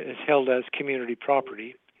or is held as community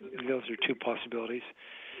property. Those are two possibilities.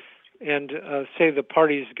 And say the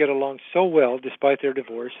parties get along so well despite their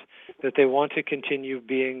divorce that they want to continue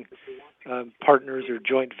being partners or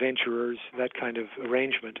joint venturers, that kind of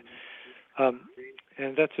arrangement.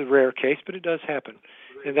 And that's a rare case, but it does happen.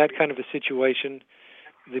 In that kind of a situation,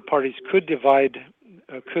 the parties could divide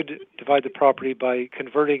the property by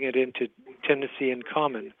converting it into tenancy in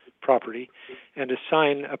common property and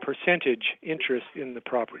assign a percentage interest in the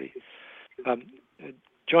property.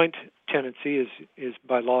 Joint tenancy is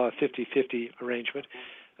by law a 50-50 arrangement.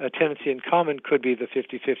 A tenancy in common could be the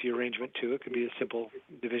 50-50 arrangement too. It could be a simple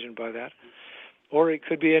division by that. Or it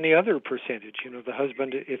could be any other percentage. The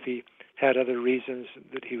husband, if he had other reasons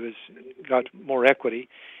that he got more equity,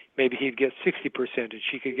 maybe he'd get 60% and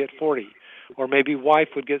she could get 40%. Or maybe wife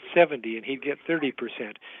would get 70% and he'd get 30%.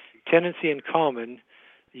 Tenancy in common,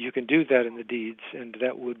 you can do that in the deeds, and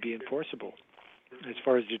that would be enforceable as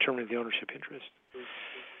far as determining the ownership interest.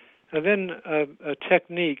 And then a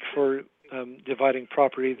technique for dividing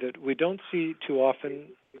property that we don't see too often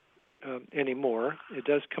anymore, it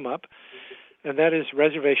does come up, and that is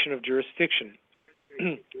reservation of jurisdiction.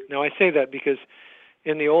 Now, I say that because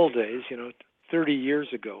in the old days, 30 years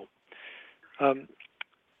ago,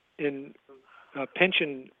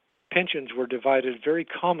 pensions were divided very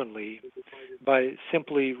commonly by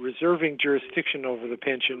simply reserving jurisdiction over the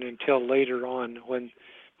pension until later on when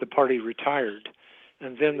the party retired,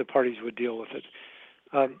 and then the parties would deal with it.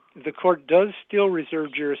 The court does still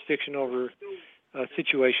reserve jurisdiction over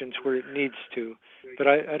situations where it needs to, but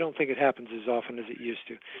I don't think it happens as often as it used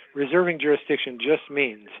to. Reserving jurisdiction just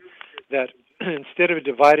means that instead of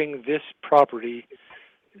dividing this property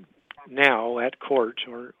now at court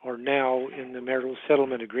or now in the marital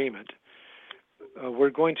settlement agreement, we're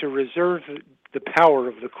going to reserve the power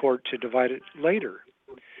of the court to divide it later,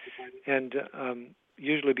 and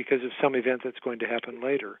usually because of some event that's going to happen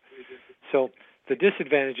later. So The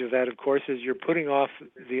disadvantage of that, of course, is you're putting off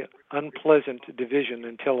the unpleasant division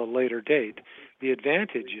until a later date. The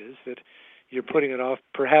advantage is that you're putting it off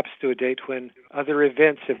perhaps to a date when other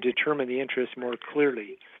events have determined the interest more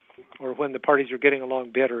clearly, or when the parties are getting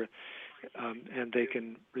along better and they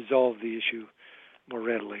can resolve the issue more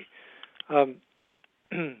readily.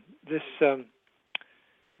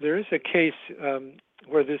 There is a case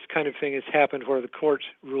where this kind of thing has happened, where the court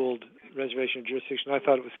ruled reservation of jurisdiction. I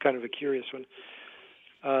thought it was kind of a curious one.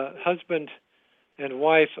 Husband and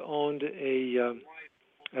wife owned a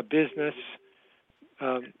business,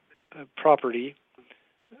 a property,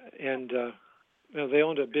 and they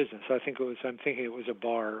owned a business. I'm thinking it was a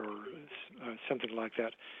bar or something like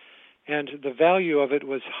that. And the value of it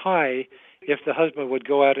was high if the husband would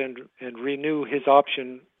go out and renew his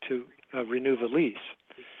option to renew the lease.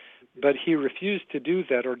 But he refused to do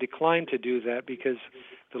that, or declined to do that, because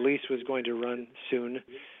the lease was going to run soon,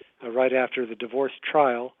 right after the divorce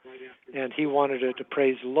trial, and he wanted it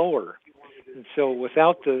appraised lower. And so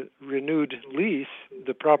without the renewed lease,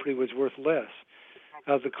 the property was worth less.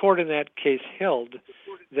 The court in that case held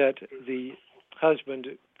that the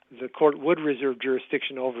court would reserve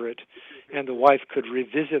jurisdiction over it, and the wife could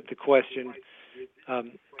revisit the question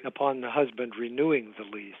upon the husband renewing the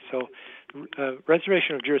lease. So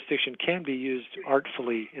reservation of jurisdiction can be used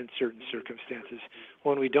artfully in certain circumstances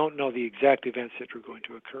when we don't know the exact events that are going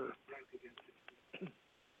to occur.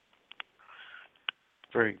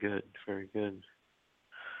 Very good, very good.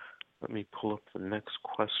 Let me pull up the next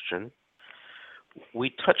question. We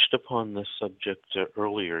touched upon this subject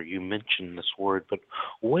earlier. You mentioned this word, but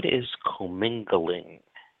what is commingling?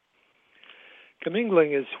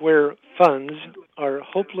 Commingling is where funds are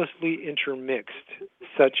hopelessly intermixed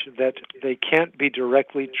such that they can't be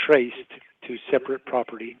directly traced to separate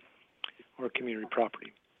property or community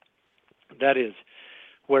property. That is,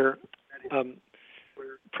 where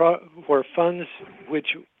funds which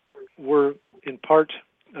were in part,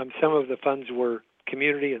 some of the funds were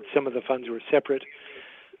community and some of the funds were separate.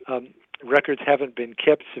 Records haven't been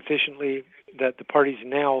kept sufficiently that the parties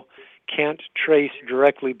now can't trace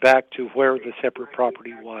directly back to where the separate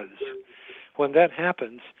property was. When that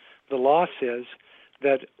happens, the law says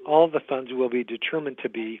that all the funds will be determined to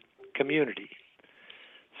be community.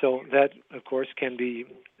 So that, of course, can be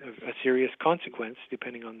a serious consequence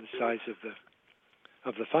depending on the size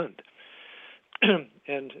of the fund.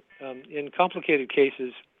 And in complicated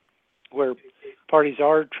cases where parties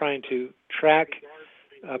are trying to track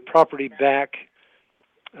property back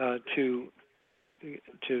to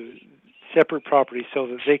separate property so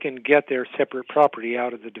that they can get their separate property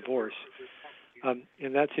out of the divorce,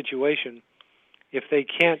 in that situation, if they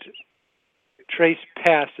can't trace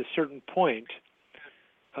past a certain point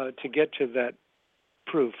to get to that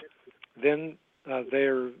proof, then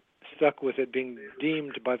they're stuck with it being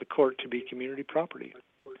deemed by the court to be community property.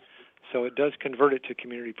 So it does convert it to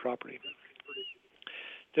community property.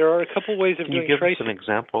 There are a couple ways of doing tracing. Can you give us an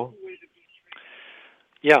example?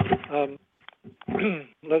 Yeah.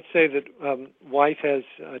 Let's say that wife has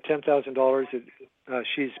 $10,000 that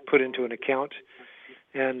she's put into an account,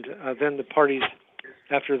 and then the parties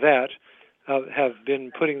after that have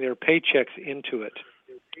been putting their paychecks into it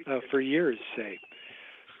for years, say.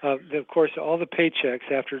 Of course, all the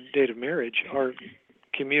paychecks after the date of marriage are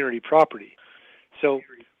community property. So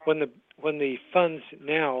when the funds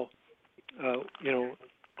now,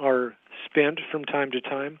 are spent from time to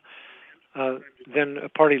time, then a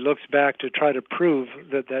party looks back to try to prove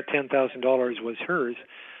that $10,000 was hers.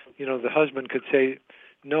 The husband could say,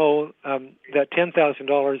 no, that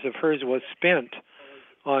 $10,000 of hers was spent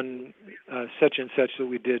on such and such that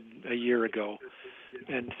we did a year ago.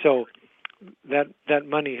 And so that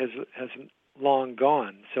money has long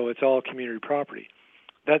gone, so it's all community property.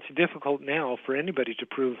 That's difficult now for anybody to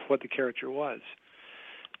prove what the character was.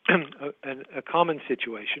 A common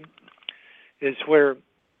situation is where,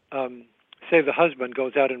 say, the husband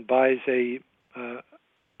goes out and buys an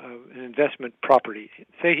investment property.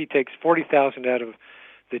 Say he takes $40,000 out of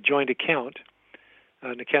the joint account,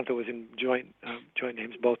 an account that was in joint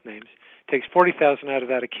names, both names. Takes $40,000 out of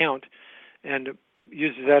that account and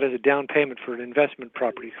uses that as a down payment for an investment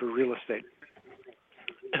property for real estate.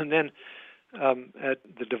 And then at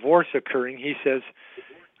the divorce occurring, he says,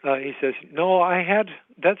 no,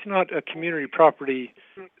 that's not a community property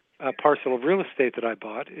parcel of real estate that I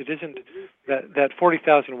bought. It isn't that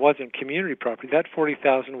 $40,000 wasn't community property. That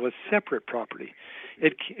 $40,000 was separate property.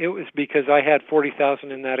 It was because I had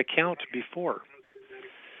 $40,000 in that account before.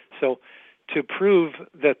 So to prove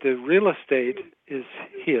that the real estate is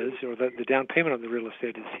his, or that the down payment on the real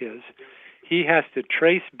estate is his, he has to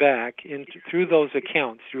trace back through those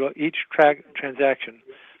accounts, through each transaction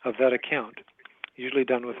of that account, usually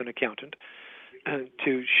done with an accountant,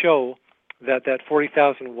 to show that that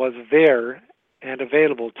 $40,000 was there and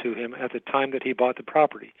available to him at the time that he bought the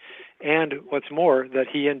property. And what's more, that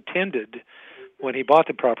he intended, when he bought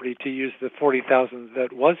the property, to use the $40,000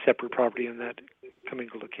 that was separate property in that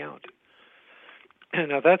commingled account.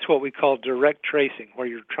 Now that's what we call direct tracing, where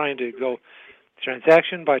you're trying to go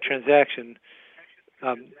transaction by transaction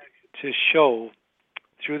to show,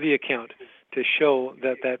 through the account, to show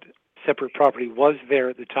that that separate property was there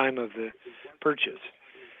at the time of the purchase.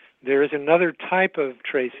 There is another type of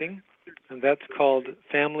tracing, and that's called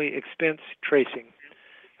family expense tracing.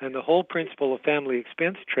 And the whole principle of family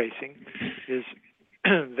expense tracing is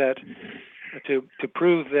that to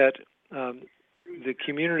prove that the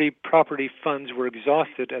community property funds were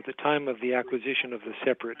exhausted at the time of the acquisition of the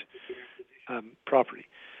separate property.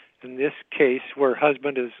 In this case, where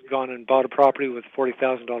husband has gone and bought a property with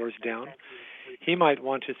 $40,000 down, he might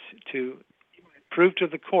want to prove to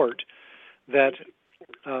the court that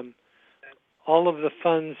all of the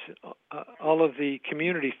funds, all of the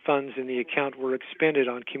community funds in the account were expended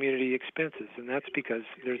on community expenses, and that's because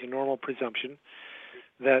there's a normal presumption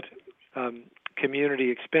that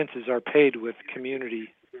community expenses are paid with community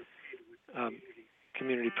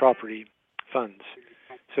property funds.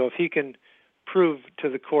 So if he can prove to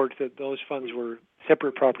the court that those funds were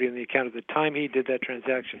separate property in the account at the time he did that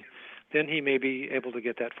transaction, then he may be able to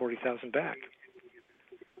get that $40,000 back.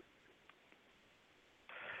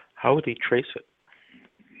 How would he trace it?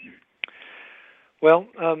 Well,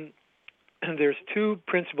 there's two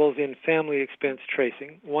principles in family expense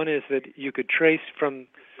tracing. One is that you could trace from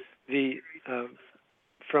the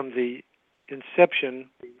inception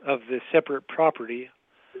of the separate property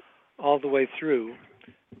all the way through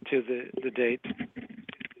to the date.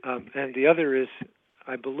 And the other is,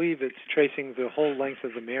 I believe it's tracing the whole length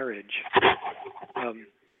of the marriage.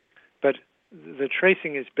 But the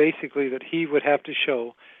tracing is basically that he would have to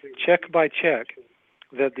show, check by check,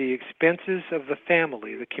 that the expenses of the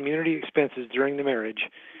family, the community expenses during the marriage,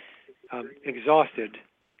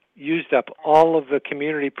 used up all of the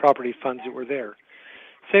community property funds that were there.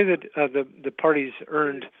 Say that the parties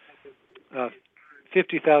earned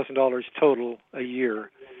 $50,000 total a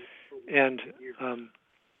year, and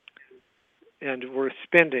were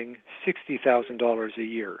spending $60,000 a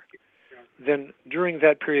year. Then during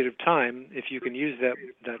that period of time, if you can use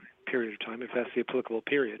that period of time, if that's the applicable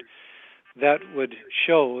period, that would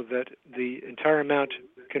show that the entire amount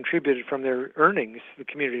contributed from their earnings, the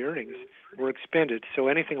community earnings, were expended. So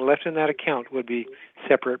anything left in that account would be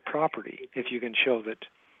separate property, if you can show that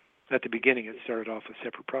at the beginning it started off with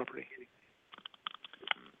separate property.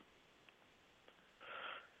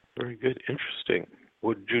 Very good. Interesting.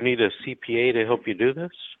 Would you need a CPA to help you do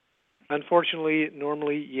this? Unfortunately,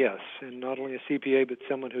 normally, yes, and not only a CPA, but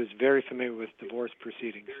someone who's very familiar with divorce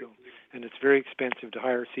proceedings. So, and it's very expensive to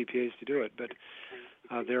hire CPAs to do it, but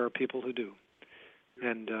there are people who do,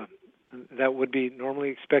 and that would be normally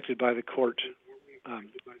expected by the court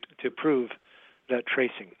to prove that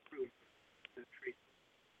tracing.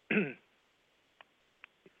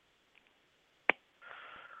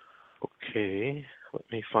 Okay,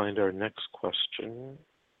 let me find our next question.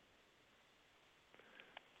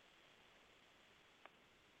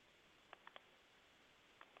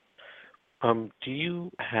 Do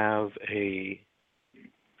you have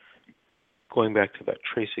going back to that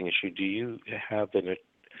tracing issue, do you have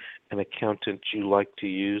an accountant you like to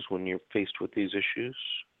use when you're faced with these issues?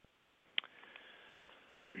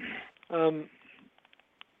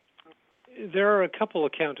 There are a couple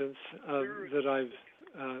accountants that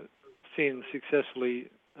I've seen successfully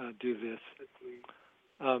do this.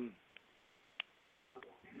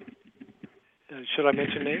 Should I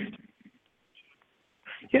mention names?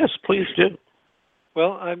 Yes, please do.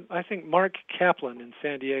 Well, I think Mark Kaplan in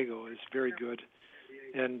San Diego is very good,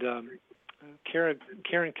 and Karen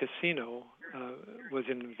Casino was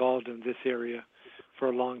involved in this area for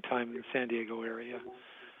a long time in the San Diego area.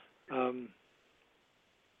 Those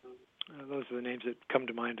are the names that come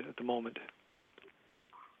to mind at the moment.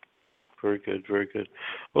 Very good, very good.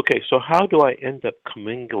 Okay, so how do I end up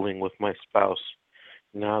commingling with my spouse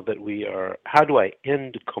now that how do I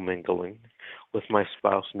end commingling with my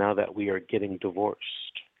spouse now that we are getting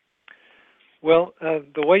divorced? Well,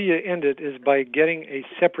 the way you end it is by getting a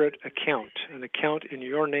separate account, an account in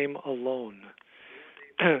your name alone.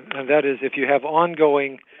 And that is, if you have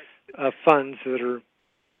ongoing funds that are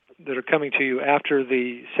coming to you after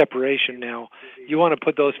the separation now, you want to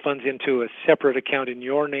put those funds into a separate account in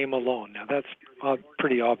your name alone. Now, that's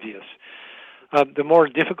pretty obvious. The more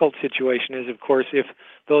difficult situation is, of course, if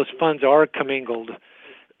those funds are commingled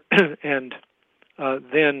and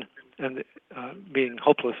then being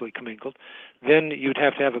hopelessly commingled, then you'd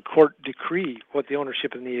have to have a court decree what the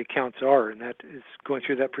ownership in the accounts are, and that is going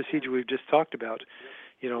through that procedure we've just talked about,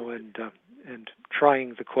 and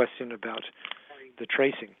trying the question about the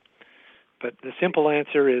tracing. But the simple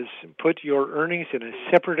answer is put your earnings in a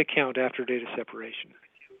separate account after date of separation.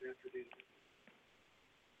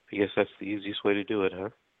 I guess that's the easiest way to do it, huh?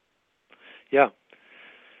 Yeah.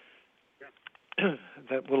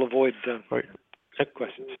 That will avoid right.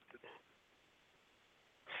 questions.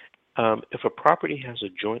 If a property has a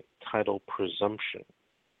joint title presumption,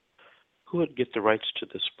 who would get the rights to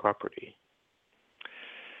this property?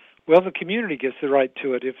 Well, the community gets the right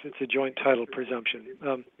to it if it's a joint title presumption.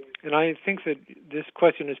 And I think that this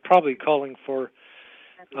question is probably calling for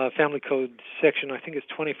Family Code section, I think it's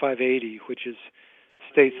 2580, which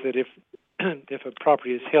states that if a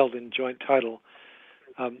property is held in joint title,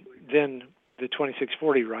 then the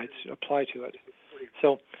 2640 rights apply to it.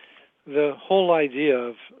 So the whole idea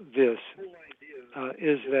of this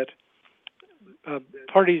is that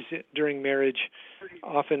parties during marriage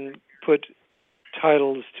often put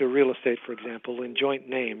titles to real estate, for example, in joint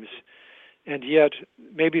names, and yet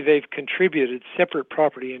maybe they've contributed separate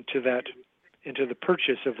property into the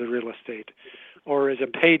purchase of the real estate, or as a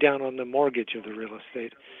pay down on the mortgage of the real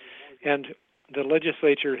estate. And the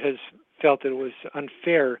legislature has felt that it was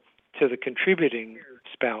unfair to the contributing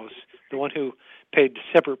spouse, the one who paid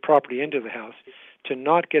separate property into the house, to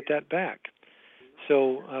not get that back.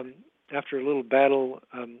 So after a little battle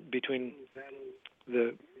between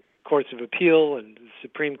the courts of appeal and the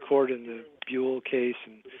Supreme Court in the Buell case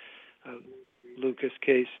and Lucas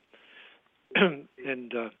case and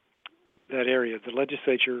that area, the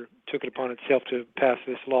legislature took it upon itself to pass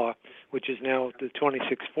this law, which is now the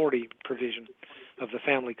 2640 provision of the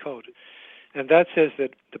Family Code. And that says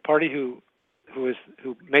that the party who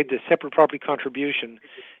made the separate property contribution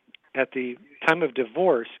at the time of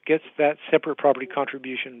divorce gets that separate property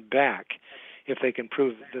contribution back if they can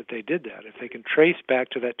prove that they did that. If they can trace back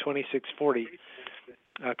to that 2640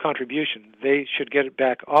 contribution, they should get it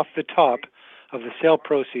back off the top of the sale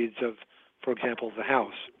proceeds of, for example, the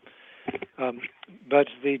house. But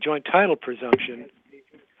the joint title presumption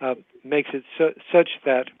makes it such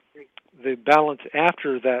that the balance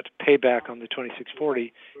after that payback on the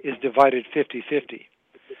 2640 is divided 50-50.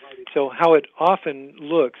 So how it often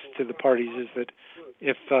looks to the parties is that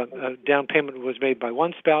if a down payment was made by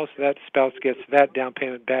one spouse, that spouse gets that down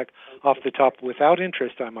payment back off the top without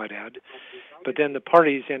interest, I might add. But then the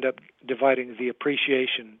parties end up dividing the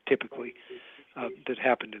appreciation, typically, that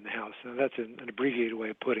happened in the house. Now, that's an abbreviated way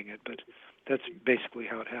of putting it, but that's basically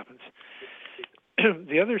how it happens.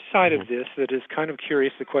 The other side of this that is kind of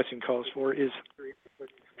curious, the question calls for, is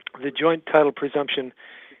the joint title presumption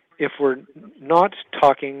if we're not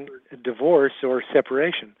talking divorce or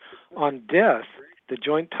separation. On death, the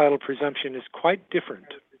joint title presumption is quite different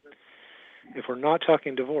if we're not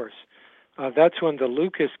talking divorce. That's when the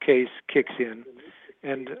Lucas case kicks in,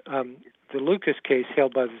 and the Lucas case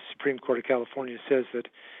held by the Supreme Court of California says that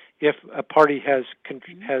if a party has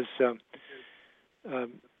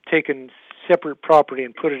taken separate property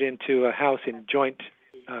and put it into a house in joint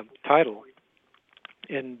title,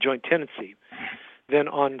 in joint tenancy, then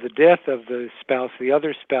on the death of the spouse, the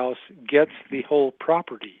other spouse gets the whole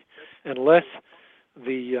property, unless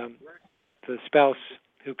the spouse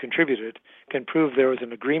who contributed can prove there was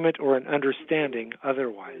an agreement or an understanding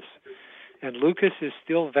otherwise. And Lucas is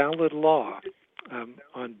still valid law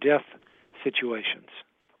on death situations.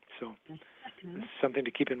 So it's something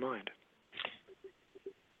to keep in mind.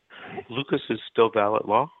 Lucas is still valid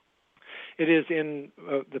law? It is in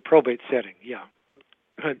the probate setting, yeah.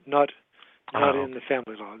 Not in the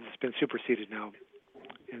family law. It's been superseded now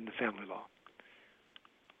in the family law.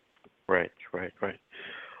 Right.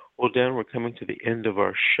 Well, Dan, we're coming to the end of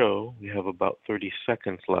our show. We have about 30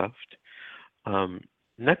 seconds left.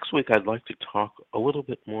 Next week, I'd like to talk a little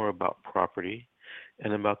bit more about property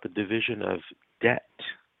and about the division of debt.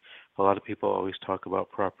 A lot of people always talk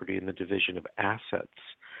about property and the division of assets.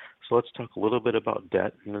 So let's talk a little bit about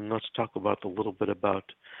debt, and then let's talk about a little bit about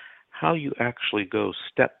how you actually go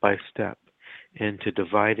step by step into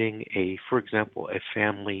dividing for example, a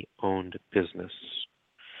family-owned business.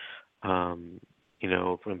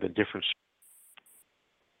 From the different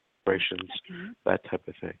operations, that type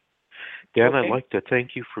of thing. Dan, Okay. I'd like to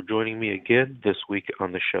thank you for joining me again this week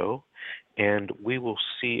on the show, and we will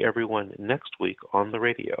see everyone next week on the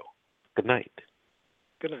radio. Good night.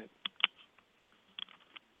 Good night.